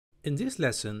In this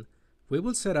lesson, we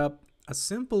will set up a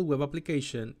simple web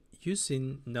application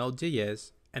using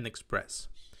Node.js and Express.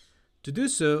 To do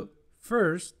so,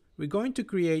 first, we're going to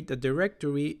create a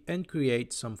directory and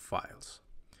create some files.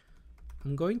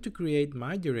 I'm going to create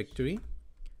my directory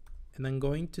and I'm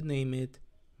going to name it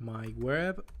my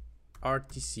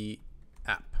WebRTC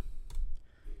app.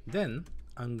 Then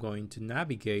I'm going to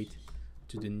navigate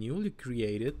to the newly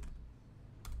created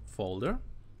folder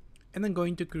and I'm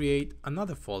going to create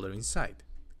another folder inside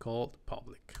called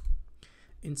public.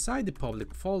 Inside the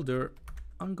public folder,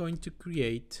 I'm going to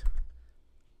create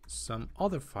some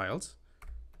other files,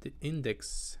 the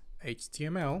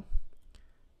index.html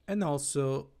and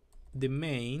also the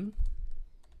main.js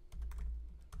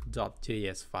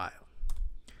file.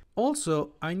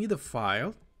 Also, I need a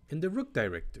file in the root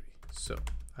directory, so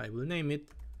I will name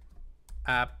it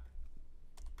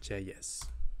app.js.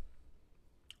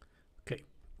 Okay,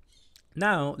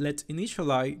 now let's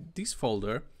initialize this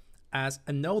folder as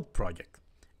a node project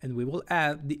and we will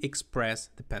add the Express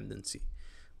dependency.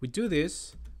 We do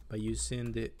this by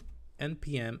using the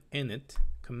npm init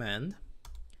command,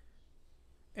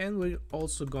 and we're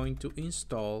also going to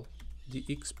install the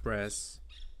Express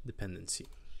dependency.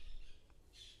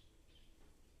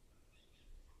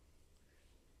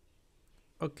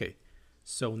 Okay,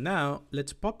 so now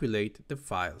let's populate the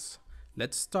files.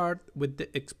 Let's start with the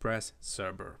Express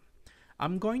server.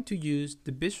 I'm going to use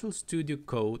the Visual Studio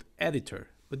Code editor,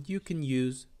 but you can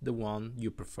use the one you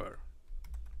prefer.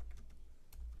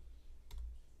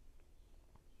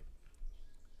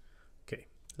 Okay,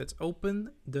 let's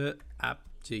open the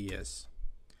app.js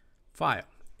file.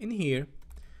 In here,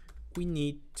 we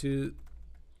need to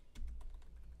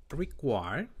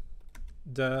require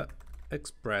the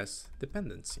Express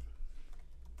dependency.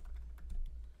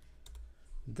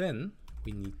 Then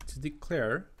we need to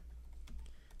declare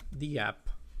the app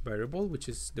variable, which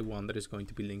is the one that is going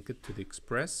to be linked to the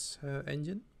Express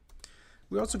engine.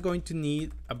 We're also going to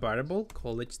need a variable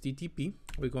called HTTP.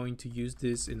 We're going to use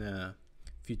this in a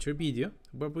future video,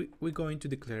 but we're going to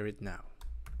declare it now.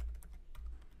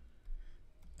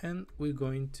 And we're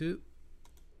going to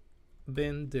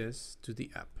bind this to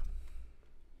the app.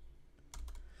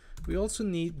 We also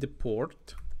need the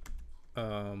port.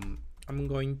 I'm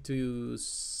going to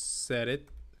set it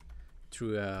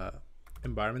through a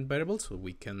environment variable so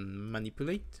we can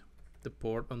manipulate the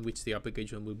port on which the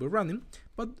application will be running,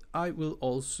 but I will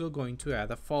also going to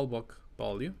add a fallback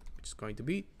value, which is going to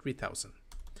be 3000.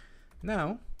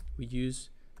 Now we use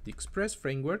the Express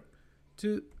framework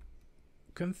to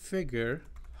configure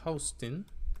hosting,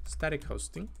 static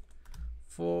hosting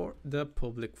for the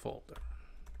public folder.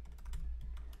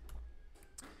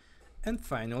 And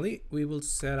finally, we will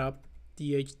set up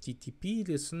the HTTP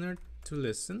listener to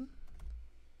listen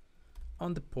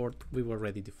on the port we've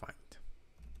already defined.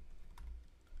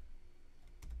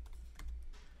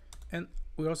 And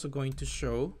we're also going to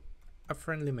show a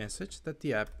friendly message that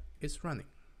the app is running.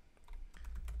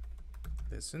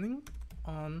 Listening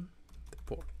on the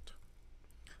port.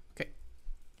 Okay,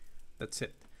 that's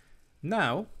it.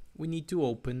 Now we need to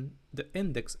open the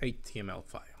index.html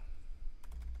file.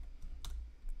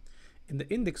 In the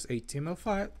index.html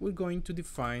file, we're going to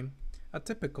define a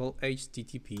typical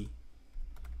HTTP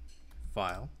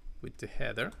file with the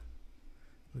header.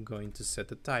 We're going to set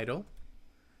the title.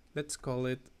 Let's call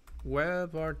it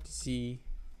WebRTC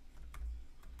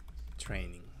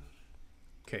training.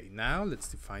 Okay, now let's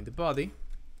define the body.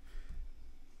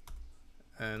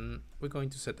 And we're going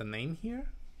to set a name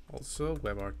here. Also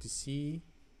WebRTC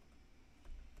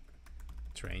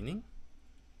training.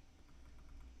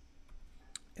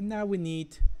 And now we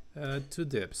need two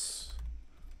divs.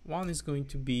 One is going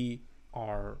to be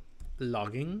our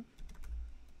login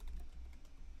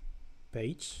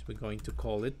page. We're going to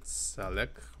call it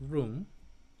select room.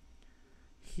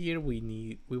 Here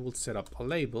we will set up a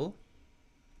label.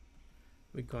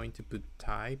 We're going to put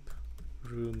type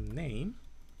room name.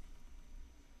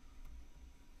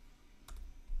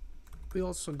 We're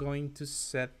also going to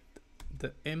set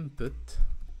the input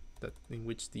that in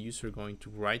which the user is going to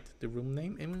write the room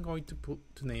name, and we're going to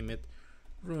name it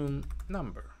room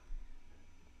number,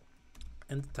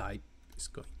 and the type is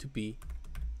going to be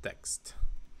text.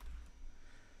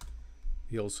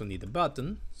 We also need a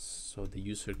button so the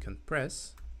user can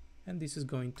press, and this is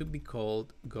going to be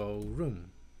called go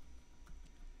room.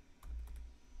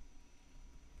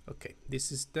 Okay,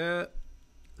 this is the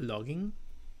login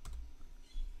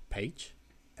page,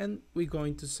 and we're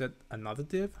going to set another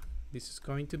div. This is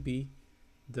going to be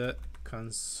the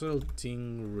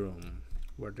consulting room,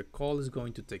 where the call is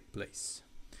going to take place.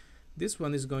 This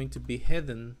one is going to be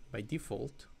hidden by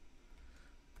default.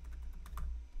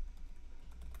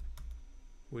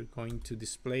 we're going to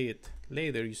display it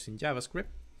later using JavaScript.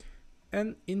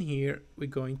 And in here, we're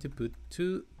going to put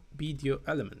two video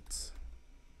elements.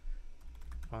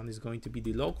 One is going to be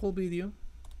the local video.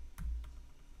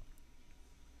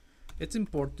 It's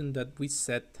important that we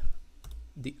set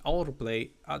the autoplay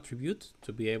attribute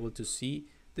to be able to see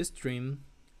the stream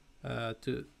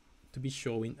to be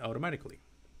showing automatically.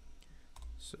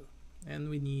 So, and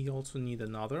we also need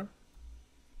another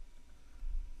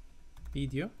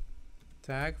video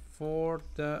tag for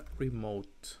the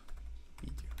remote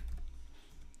video.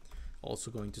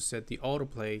 Also going to set the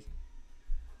autoplay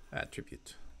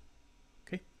attribute.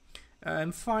 Okay,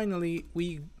 and finally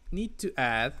we need to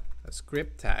add a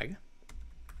script tag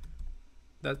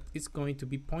that is going to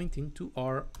be pointing to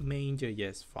our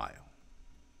main.js file.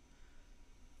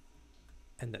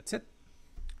 And that's it.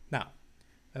 Now,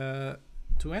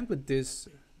 to end with this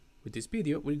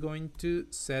video, we're going to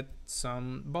set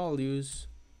some values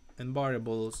and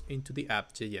variables into the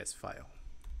app.js file.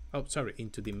 Oh, sorry,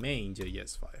 into the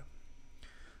main.js file.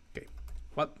 Okay,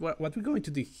 what we're going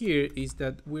to do here is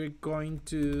that we're going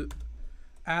to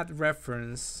add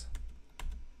reference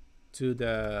to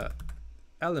the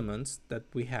elements that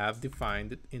we have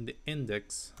defined in the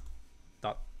index.html.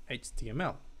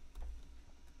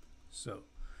 So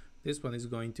this one is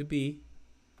going to be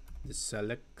the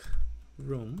select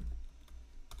room,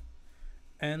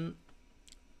 and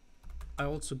I'm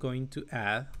also going to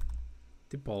add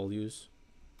the values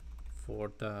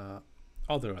for the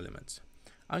other elements.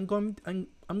 I'm going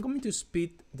to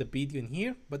speed the video in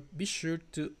here, but be sure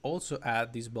to also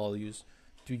add these values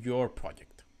to your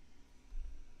project.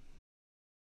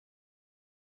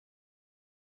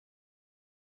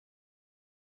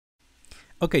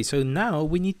 Okay, so now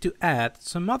we need to add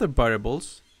some other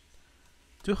variables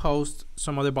to host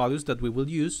some other values that we will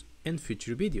use in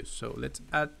future videos. So let's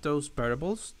add those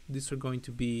variables. These are going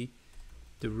to be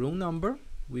the room number.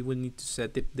 We will need to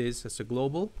set this as a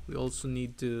global. We also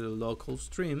need the local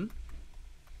stream,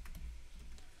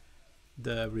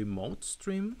 the remote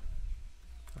stream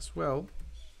as well.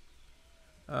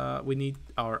 We need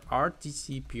our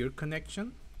RTC peer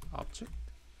connection object.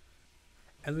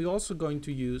 And we're also going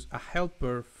to use a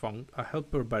helper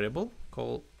variable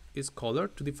called isCaller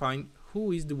to define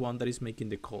who is the one that is making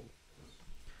the call.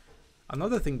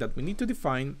 Another thing that we need to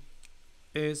define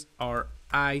is our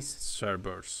ICE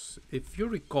servers. If you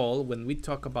recall, when we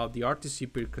talk about the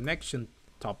RTC peer connection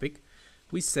topic,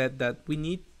 we said that we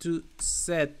need to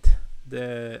set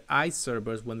the ICE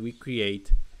servers when we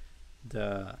create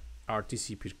the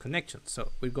RTC peer connection.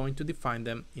 So we're going to define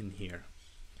them in here.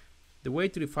 The way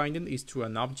to define them is through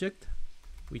an object,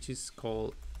 which is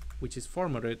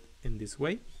formatted in this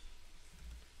way.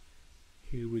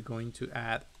 Here we're going to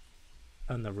add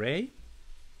an array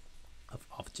of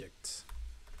objects.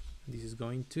 This is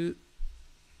going to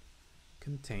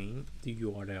contain the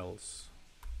URLs.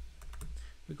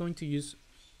 We're going to use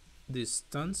this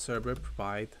stun server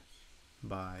provided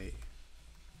by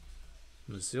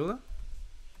Mozilla.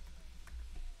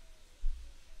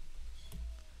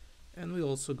 And we're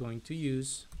also going to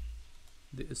use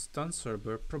the stun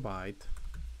server provided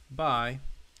by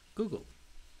Google.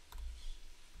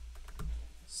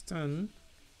 Stun,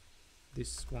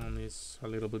 this one is a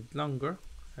little bit longer,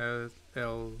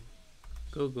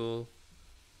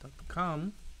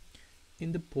 google.com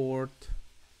in the port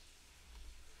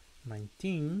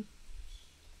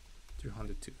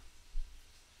 19302.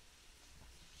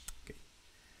 Okay,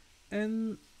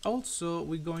 and also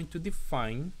we're going to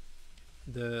define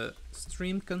the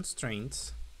stream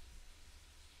constraints.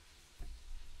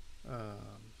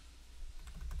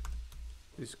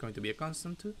 This is going to be a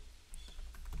constant too.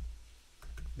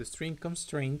 The stream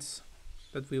constraints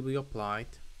that will be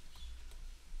applied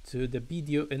to the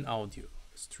video and audio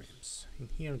streams. In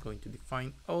here I'm going to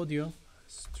define audio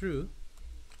as true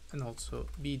and also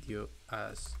video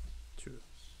as true.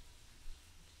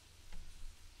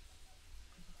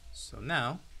 So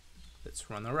now let's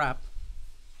run our app.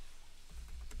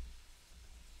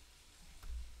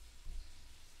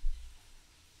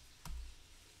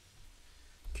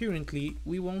 Currently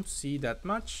we won't see that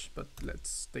much, but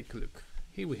let's take a look.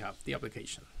 Here we have the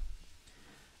application.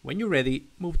 When you're ready,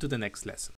 move to the next lesson.